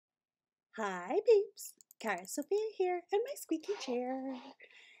Hi peeps, Charis Sophia here and my squeaky chair.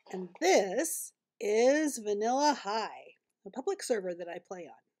 And this is Vanilla High, a public server that I play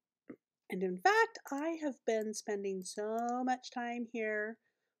on. And in fact, I have been spending so much time here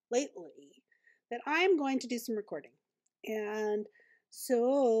lately that I'm going to do some recording. And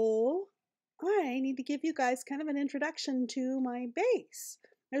so I need to give you guys kind of an introduction to my base.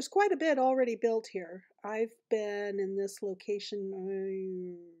 There's quite a bit already built here. I've been in this location,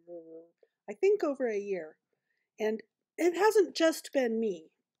 I think, over a year. And it hasn't just been me.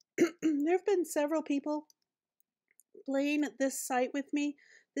 There have been several people playing at this site with me.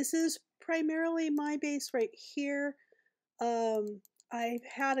 This is primarily my base right here. I've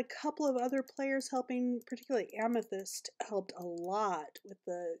had a couple of other players helping, particularly Amethyst helped a lot with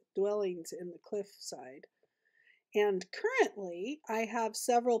the dwellings in the cliff side. And currently, I have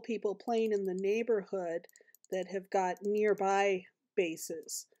several people playing in the neighborhood that have got nearby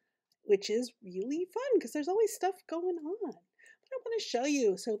bases, which is really fun because there's always stuff going on. But I want to show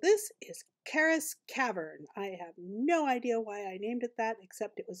you. So this is Charis Cavern. I have no idea why I named it that,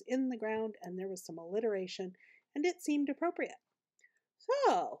 except it was in the ground and there was some alliteration and it seemed appropriate.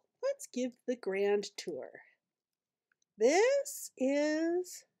 So let's give the grand tour. This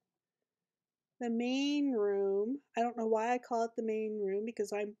is the main room. I don't know why I call it the main room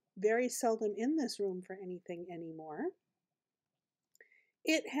because I'm very seldom in this room for anything anymore.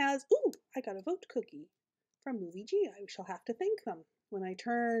 It has, ooh, I got a vote cookie from Movie G. I shall have to thank them when I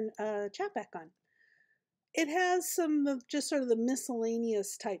turn chat back on. It has some of just sort of the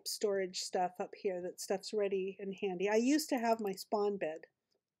miscellaneous type storage stuff up here. That stuff's ready and handy. I used to have my spawn bed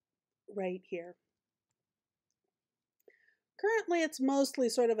right here. Currently it's mostly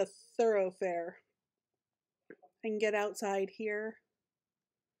sort of a thoroughfare. I can get outside here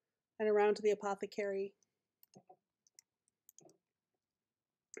and around to the apothecary.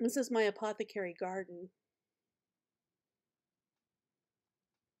 This is my apothecary garden.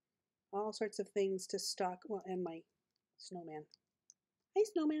 All sorts of things to stock, well, and my snowman. Hi,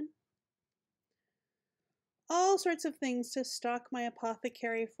 snowman. All sorts of things to stock my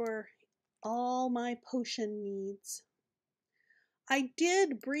apothecary for all my potion needs. I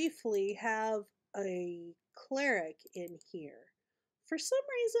did briefly have a cleric in here. For some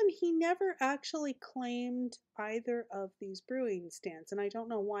reason, he never actually claimed either of these brewing stands, and I don't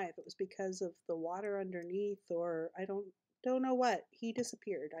know why. If it was because of the water underneath, or I don't know what. He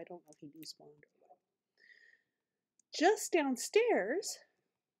disappeared. I don't know if he despawned or what. Just downstairs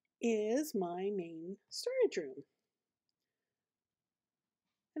is my main storage room.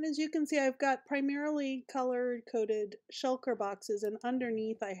 And as you can see, I've got primarily colored coded shulker boxes, and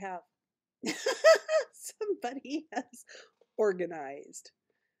underneath I have somebody has organized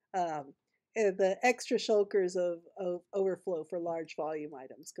the extra shulkers of overflow for large volume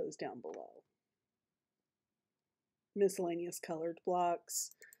items goes down below. Miscellaneous colored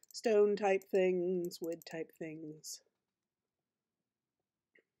blocks, stone type things, wood type things,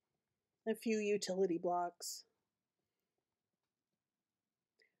 a few utility blocks.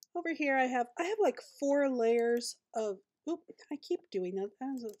 Over here I have like 4 layers of, oop, I keep doing that.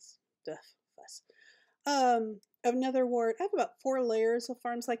 That's a fuss. Of nether wart. I have about 4 layers of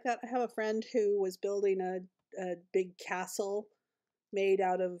farms like that. I have a friend who was building a big castle made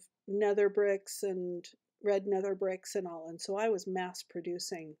out of nether bricks and red nether bricks and all, and so I was mass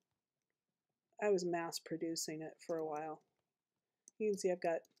producing it for a while. You can see I've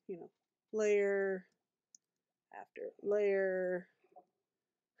got, you know, layer after layer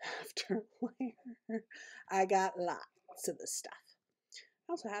after layer. I got lots of the stuff.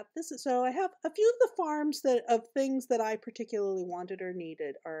 I also have this. So I have a few of the farms of things that I particularly wanted or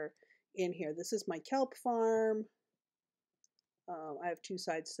needed are in here. This is my kelp farm. I have 2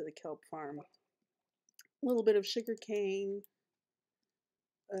 sides to the kelp farm. A little bit of sugar cane.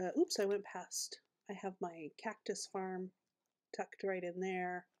 Oops, I went past. I have my cactus farm tucked right in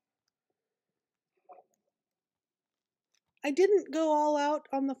there. I didn't go all out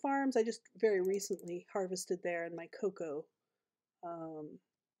on the farms. I just very recently harvested there in my cocoa.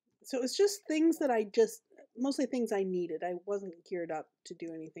 So it was just things that mostly things I needed. I wasn't geared up to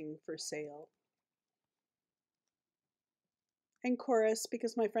do anything for sale. And chorus,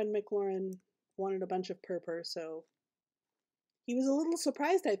 because my friend Mclauren wanted a bunch of purpur, so he was a little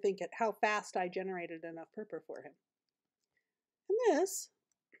surprised, I think, at how fast I generated enough purpur for him. And this,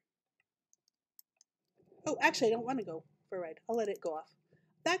 oh, actually, I don't want to go for a ride. I'll let it go off.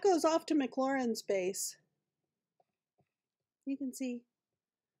 That goes off to Mclauren's base. You can see.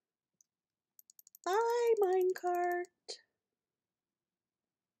 Hi, minecart.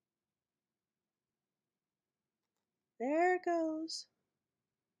 There it goes.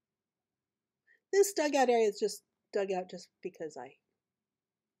 This dugout area is just dug out just because I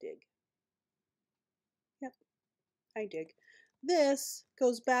dig. Yep, I dig. This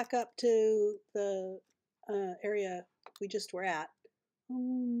goes back up to the area we just were at.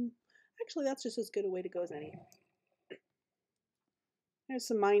 Actually, that's just as good a way to go as any. There's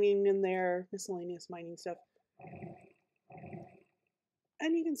some mining in there, miscellaneous mining stuff.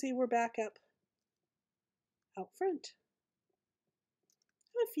 And you can see we're back up out front.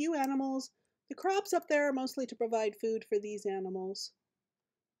 A few animals. The crops up there are mostly to provide food for these animals.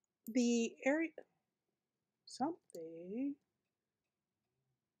 The area... Something...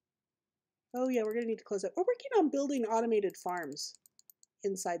 Oh yeah, we're going to need to close up. We're working on building automated farms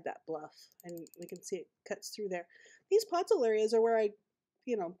inside that bluff. And we can see it cuts through there. These potzel areas are where I,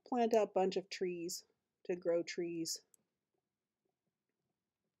 plant a bunch of trees to grow trees.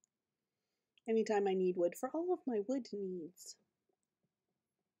 Anytime I need wood for all of my wood needs.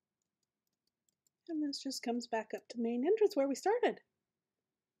 And this just comes back up to the main entrance where we started.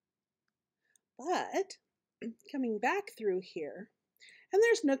 But coming back through here, and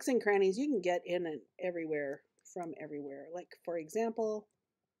there's nooks and crannies. You can get in and everywhere from everywhere. Like, for example,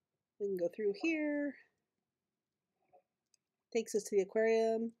 we can go through here. Takes us to the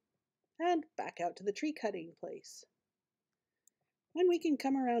aquarium and back out to the tree cutting place. And we can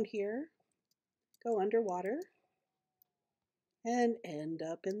come around here, go underwater, and end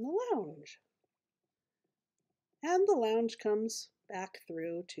up in the lounge. And the lounge comes back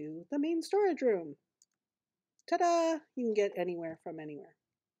through to the main storage room. Ta-da! You can get anywhere from anywhere.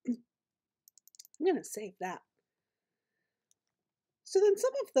 I'm going to save that. So then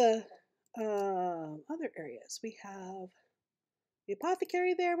some of the other areas, we have the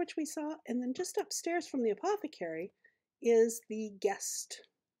apothecary there, which we saw, and then just upstairs from the apothecary is the guest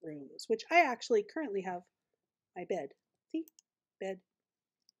rooms, which I actually currently have my bed. See? Bed.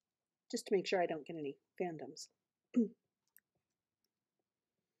 Just to make sure I don't get any fandoms.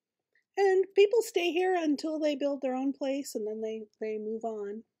 And people stay here until they build their own place, and then they move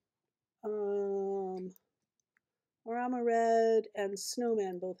on. Orama Red and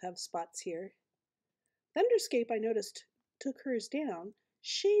Snowman both have spots here. Thunderscape, I noticed, took hers down.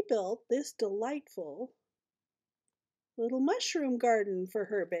 She built this delightful little mushroom garden for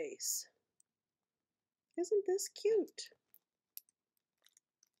her base. Isn't this cute?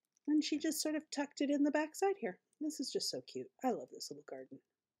 And she just sort of tucked it in the backside here. This is just so cute. I love this little garden.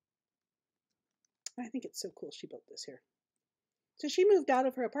 I think it's so cool she built this here. So she moved out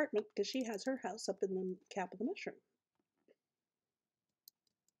of her apartment because she has her house up in the cap of the mushroom.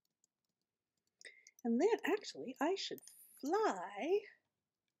 And then, actually, I should fly.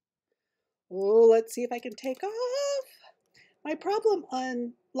 Oh, let's see if I can take off. My problem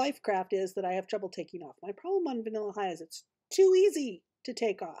on Lifecraft is that I have trouble taking off. My problem on Vanilla High is it's too easy to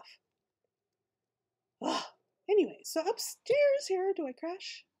take off. Oh, anyway, so upstairs here, do I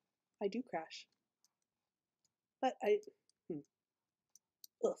crash? I do crash. But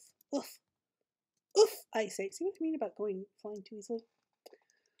oof, I say. See what I mean about flying too easily?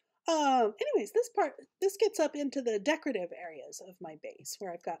 Anyways, this gets up into the decorative areas of my base,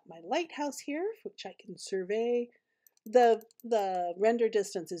 where I've got my lighthouse here, which I can survey. The render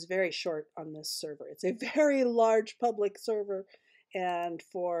distance is very short on this server. It's a very large public server, and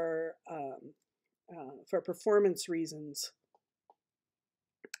for performance reasons,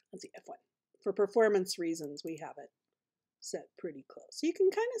 let's see, F1. For performance reasons, we have it set pretty close. So you can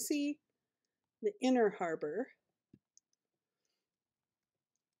kind of see the inner harbor.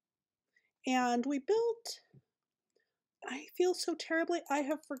 And we built, I feel so terribly, I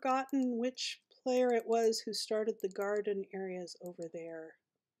have forgotten which player it was who started the garden areas over there.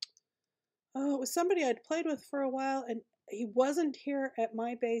 Oh, it was somebody I'd played with for a while, and he wasn't here at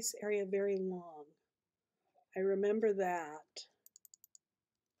my base area very long. I remember that.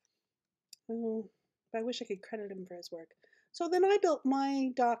 Oh, I wish I could credit him for his work. So then I built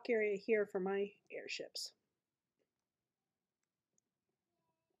my dock area here for my airships.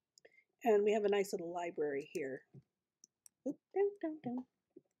 And we have a nice little library here. Oop, down.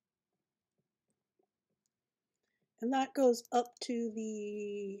 And that goes up to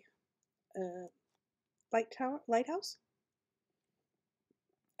the lighthouse.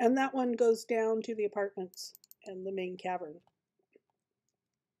 And that one goes down to the apartments and the main cavern.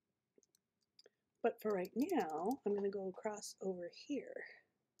 But for right now, I'm going to go across over here.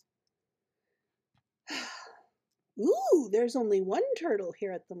 Ooh, there's only one turtle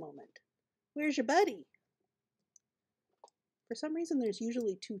here at the moment. Where's your buddy? For some reason, there's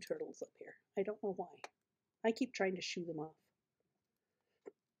usually two turtles up here. I don't know why. I keep trying to shoo them off.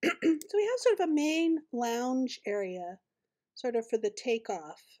 So we have sort of a main lounge area, sort of for the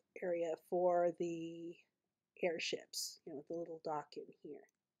takeoff area for the airships, you know, with the little dock in here.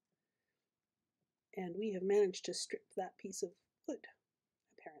 And we have managed to strip that piece of wood,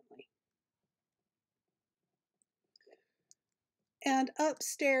 apparently. And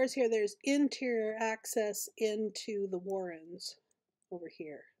upstairs here, there's interior access into the Warrens over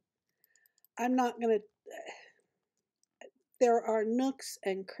here. I'm not going to... There are nooks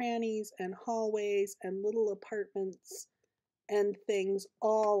and crannies and hallways and little apartments and things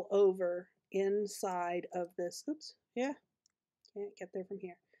all over inside of this. Oops, yeah, can't get there from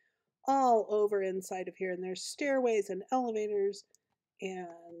here. All over inside of here, and there's stairways and elevators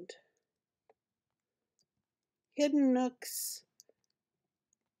and hidden nooks,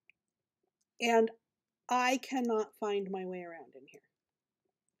 and I cannot find my way around in here.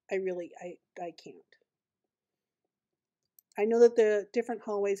 I can't. I know that the different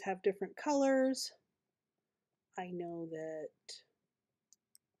hallways have different colors. I know that...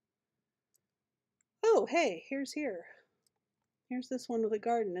 Oh, hey, here's here. Here's this one with a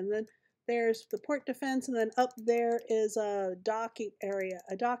garden, and then there's the port defense, and then up there is a dock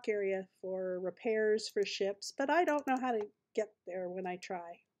area for repairs for ships, but I don't know how to get there when I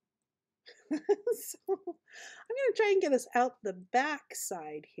try. So I'm going to try and get us out the back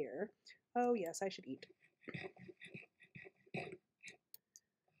side here. Oh yes, I should eat.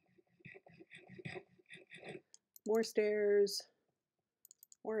 More stairs,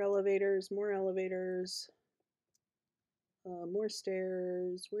 more elevators, more elevators. More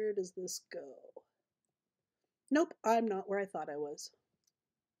stairs. Where does this go? Nope, I'm not where I thought I was.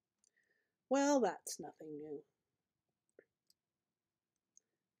 Well, that's nothing new.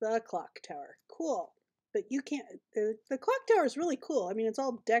 The clock tower. Cool. But you can't... The clock tower is really cool. I mean, it's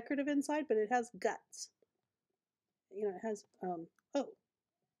all decorative inside, but it has guts. You know, it has... oh,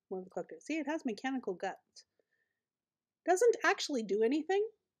 more of the clock tower. See, it has mechanical guts. Doesn't actually do anything,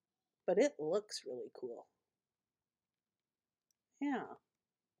 but it looks really cool. Yeah.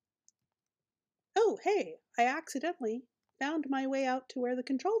 Oh, hey, I accidentally found my way out to where the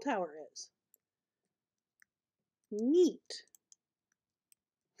control tower is. Neat.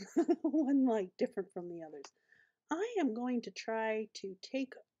 One light different from the others. I am going to try to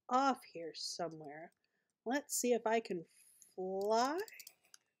take off here somewhere. Let's see if I can fly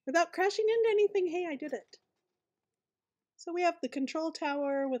without crashing into anything. Hey, I did it. So we have the control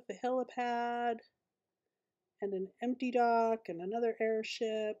tower with the helipad and an empty dock and another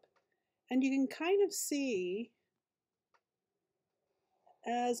airship. And you can kind of see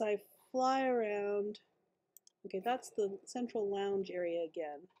as I fly around. Okay, that's the central lounge area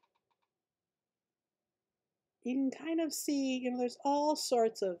again. You can kind of see, you know, there's all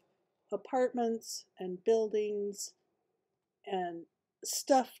sorts of apartments and buildings and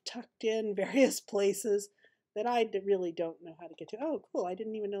stuff tucked in various places that I really don't know how to get to. Oh, cool. I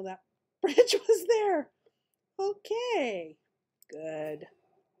didn't even know that bridge was there. Okay. Good.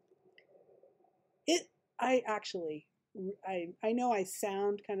 I know I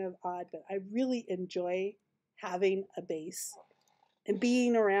sound kind of odd, but I really enjoy having a base and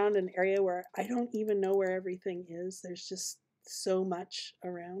being around an area where I don't even know where everything is. There's just so much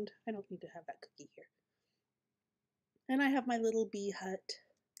around. I don't need to have that cookie here. And I have my little bee hut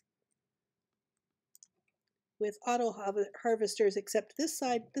with auto harvesters, except this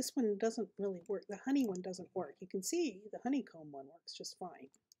side, this one doesn't really work. The honey one doesn't work. You can see the honeycomb one works just fine.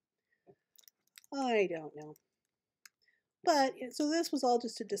 I don't know. But, so this was all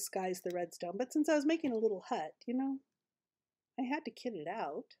just to disguise the redstone. But since I was making a little hut, you know, I had to kit it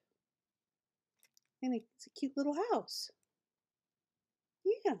out. And it's a cute little house.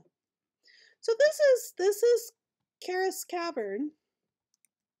 Yeah. So this is Charis Cavern,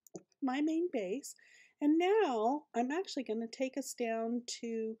 my main base. And now I'm actually going to take us down to,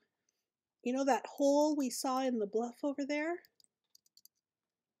 you know, that hole we saw in the bluff over there?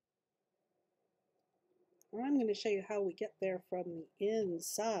 I'm going to show you how we get there from the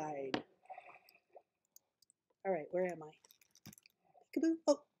inside. All right, where am I? Peekaboo.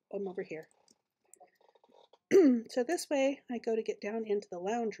 Oh, I'm over here. So this way I go to get down into the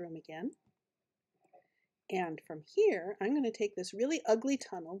lounge room again. And from here, I'm going to take this really ugly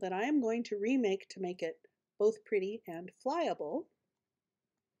tunnel that I am going to remake to make it both pretty and flyable.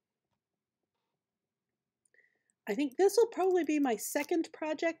 I think this will probably be my second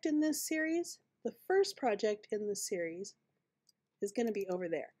project in this series. The first project in the series is going to be over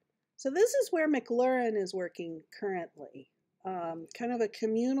there. So this is where Mclauren is working currently. Kind of a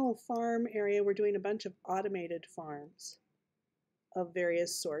communal farm area. We're doing a bunch of automated farms of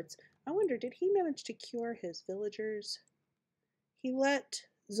various sorts. I wonder, did he manage to cure his villagers? He let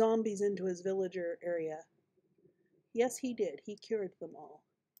zombies into his villager area. Yes, he did. He cured them all.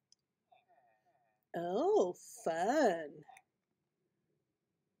 Oh, fun.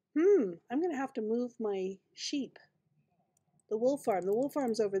 I'm going to have to move my sheep. The wool farm. The wool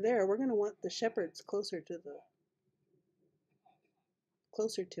farm's over there. We're going to want the shepherds closer to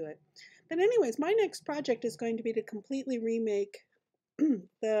it. But anyways, my next project is going to be to completely remake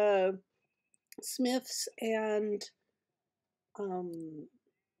the smiths and um,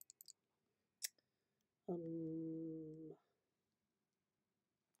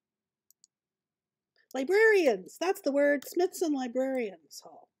 librarians. That's the word. Smiths and librarians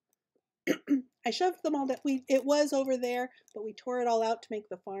hall. I shoved them all that it was over there, but we tore it all out to make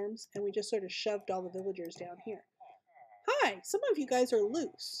the farms, and we just sort of shoved all the villagers down here. Hi, some of you guys are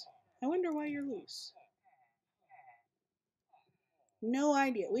loose. I wonder why you're loose. No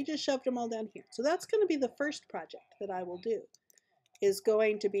idea. We just shoved them all down here. So that's going to be the first project that I will do, is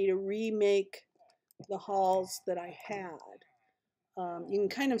going to be to remake the halls that I had. You can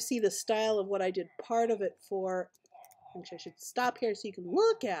kind of see the style of what I did part of it for. Actually, I should stop here so you can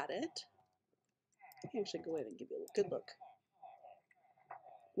look at it. I actually go in and give you a good look.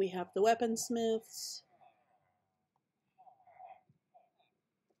 We have the weaponsmiths,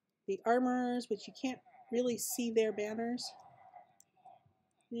 the armorers, which you can't really see their banners.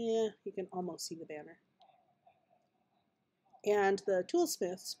 Yeah, you can almost see the banner. And the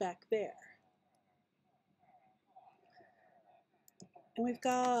toolsmiths back there. And we've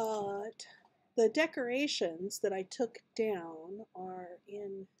got the decorations that I took down are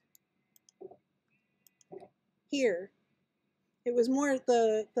in here. It was more,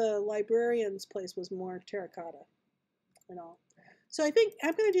 the librarian's place was more terracotta and all. So I think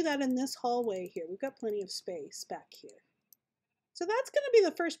I'm going to do that in this hallway here. We've got plenty of space back here. So that's going to be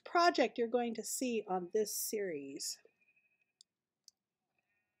the first project you're going to see on this series.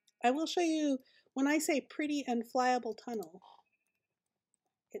 I will show you, when I say pretty and flyable tunnel,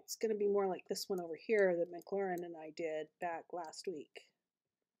 it's going to be more like this one over here that Mclauren and I did back last week.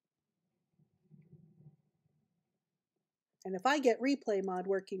 And if I get replay mod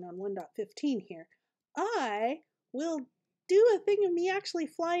working on 1.15 here, I will do a thing of me actually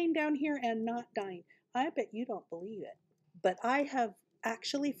flying down here and not dying. I bet you don't believe it, but I have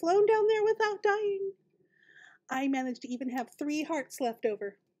actually flown down there without dying. I managed to even have 3 hearts left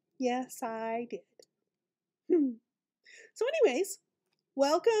over. Yes, I did. So anyways,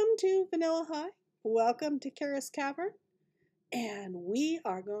 welcome to Vanilla High. Welcome to Charis Cavern. And we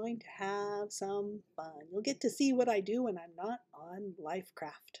are going to have some fun. You'll get to see what I do when I'm not on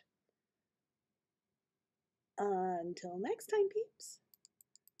Lifecraft. Until next time, peeps.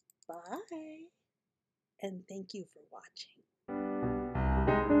 Bye. And thank you for watching.